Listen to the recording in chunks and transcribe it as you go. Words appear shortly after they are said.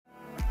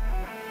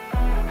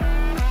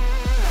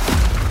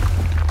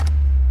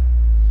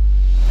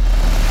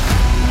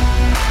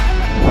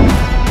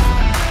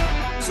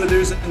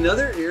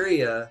another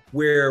area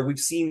where we've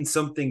seen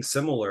something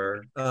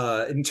similar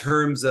in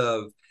terms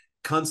of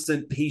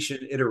constant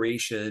patient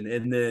iteration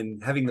and then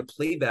having the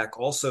playback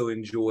also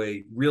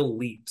enjoy real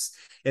leaps,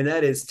 and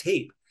that is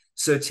tape.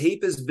 So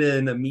tape has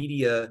been a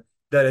media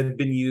that had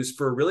been used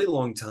for a really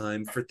long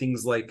time for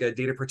things like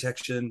data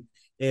protection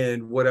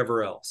and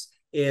whatever else.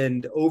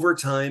 And over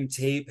time,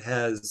 tape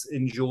has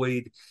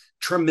enjoyed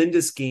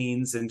tremendous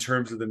gains in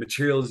terms of the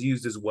materials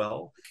used as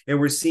well.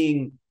 And we're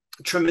seeing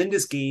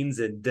tremendous gains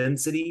in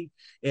density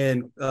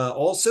and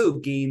also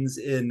gains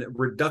in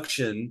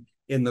reduction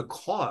in the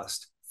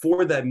cost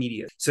for that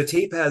media. So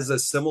tape has a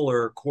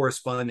similar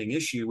corresponding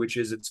issue, which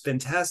is it's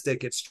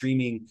fantastic at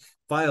streaming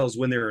files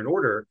when they're in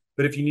order.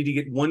 But if you need to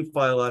get one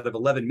file out of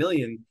 11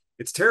 million,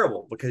 it's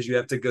terrible because you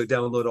have to go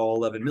download all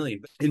 11 million.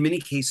 But in many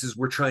cases,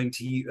 we're trying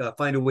to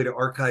find a way to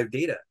archive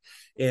data.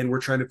 And we're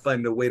trying to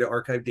find a way to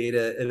archive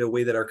data in a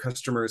way that our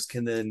customers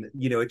can then,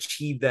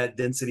 achieve that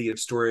density of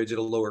storage at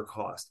a lower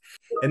cost.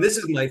 And this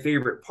is my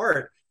favorite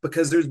part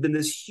because there's been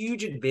this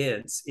huge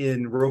advance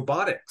in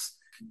robotics.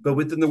 But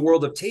within the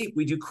world of tape,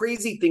 we do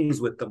crazy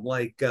things with them,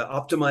 like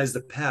optimize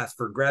the path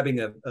for grabbing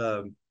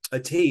a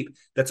tape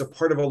that's a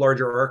part of a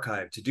larger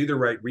archive to do the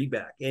right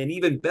readback. And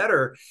even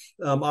better,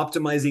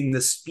 optimizing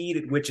the speed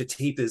at which a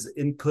tape is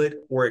input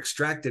or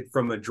extracted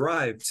from a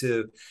drive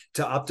to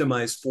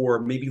optimize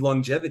for maybe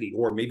longevity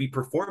or maybe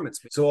performance.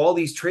 So all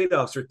these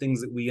trade-offs are things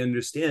that we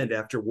understand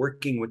after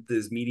working with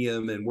this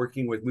medium and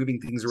working with moving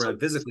things around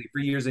physically for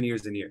years and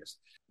years and years.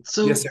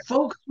 So Yes,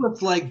 folks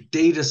with like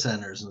data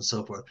centers and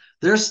so forth,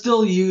 they're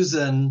still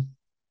using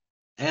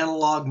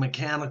analog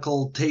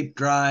mechanical tape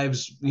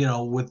drives,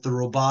 with the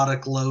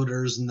robotic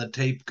loaders and the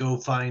tape go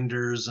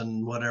finders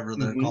and whatever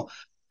they're mm-hmm. called.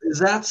 Is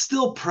that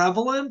still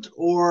prevalent,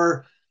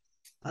 or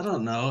I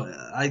don't know?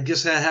 I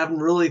guess I haven't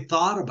really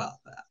thought about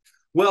that.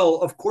 Well,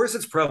 of course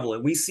it's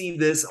prevalent. We see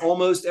this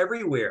almost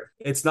everywhere.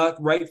 It's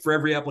not right for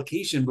every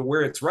application, but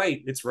where it's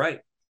right, it's right.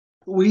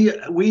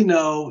 We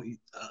know,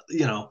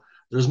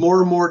 there's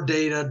more and more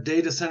data.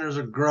 Data centers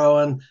are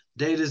growing.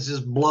 Data is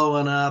just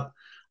blowing up.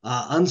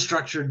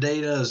 Unstructured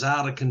data is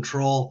out of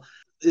control.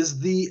 Is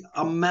the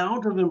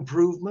amount of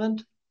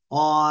improvement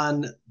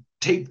on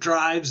tape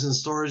drives and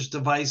storage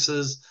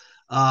devices,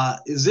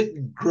 is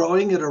it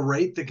growing at a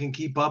rate that can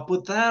keep up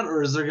with that?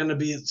 Or is there going to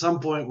be at some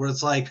point where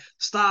it's like,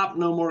 stop,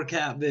 no more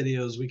cat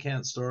videos, we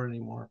can't store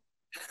anymore?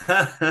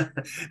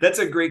 That's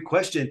a great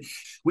question.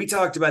 We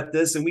talked about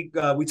this, and we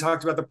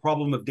talked about the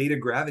problem of data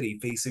gravity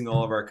facing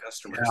all of our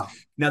customers. Yeah.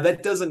 Now,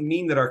 that doesn't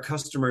mean that our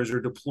customers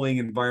are deploying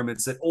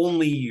environments that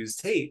only use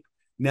tape.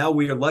 Now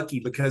we are lucky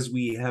because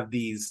we have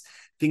these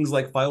things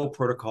like file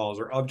protocols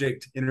or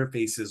object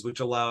interfaces, which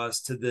allow us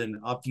to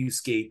then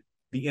obfuscate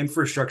the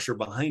infrastructure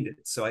behind it.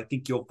 So I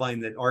think you'll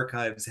find that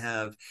archives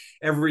have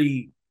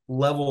every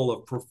level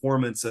of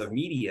performance of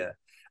media.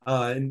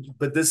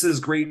 But this is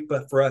great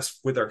for us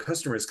with our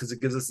customers because it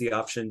gives us the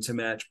option to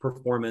match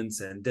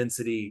performance and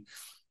density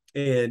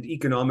and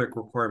economic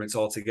requirements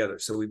all together.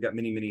 So we've got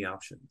many, many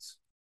options.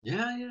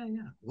 Yeah.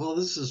 Well,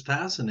 this is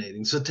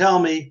fascinating. So tell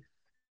me,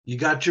 you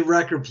got your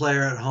record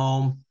player at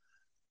home.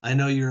 I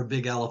know you're a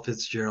big Ella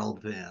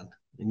Fitzgerald fan,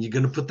 and you're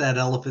going to put that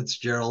Ella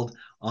Fitzgerald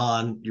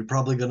on. You're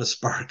probably going to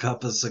spark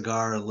up a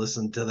cigar and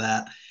listen to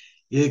that.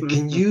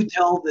 Can you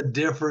tell the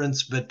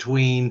difference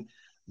between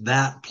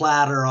that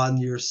platter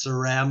on your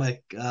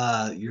ceramic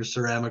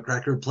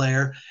record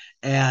player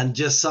and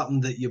just something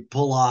that you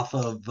pull off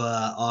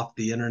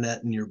the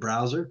internet in your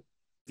browser?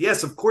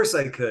 Yes, of course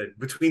I could.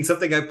 Between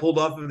something I pulled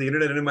off of the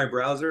internet and in my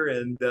browser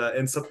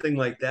and something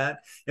like that.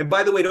 And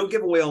by the way, don't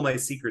give away all my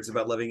secrets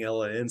about loving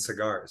Ella and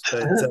cigars.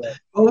 But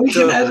well, we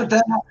can edit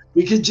that out.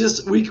 We could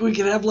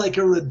have like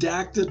a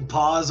redacted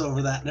pause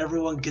over that, and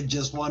everyone could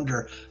just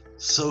wonder.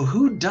 So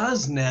who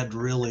does Ned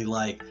really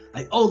like?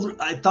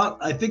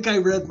 I think I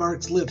read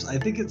Mark's lips. I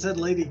think it said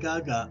Lady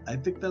Gaga. I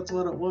think that's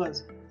what it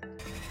was.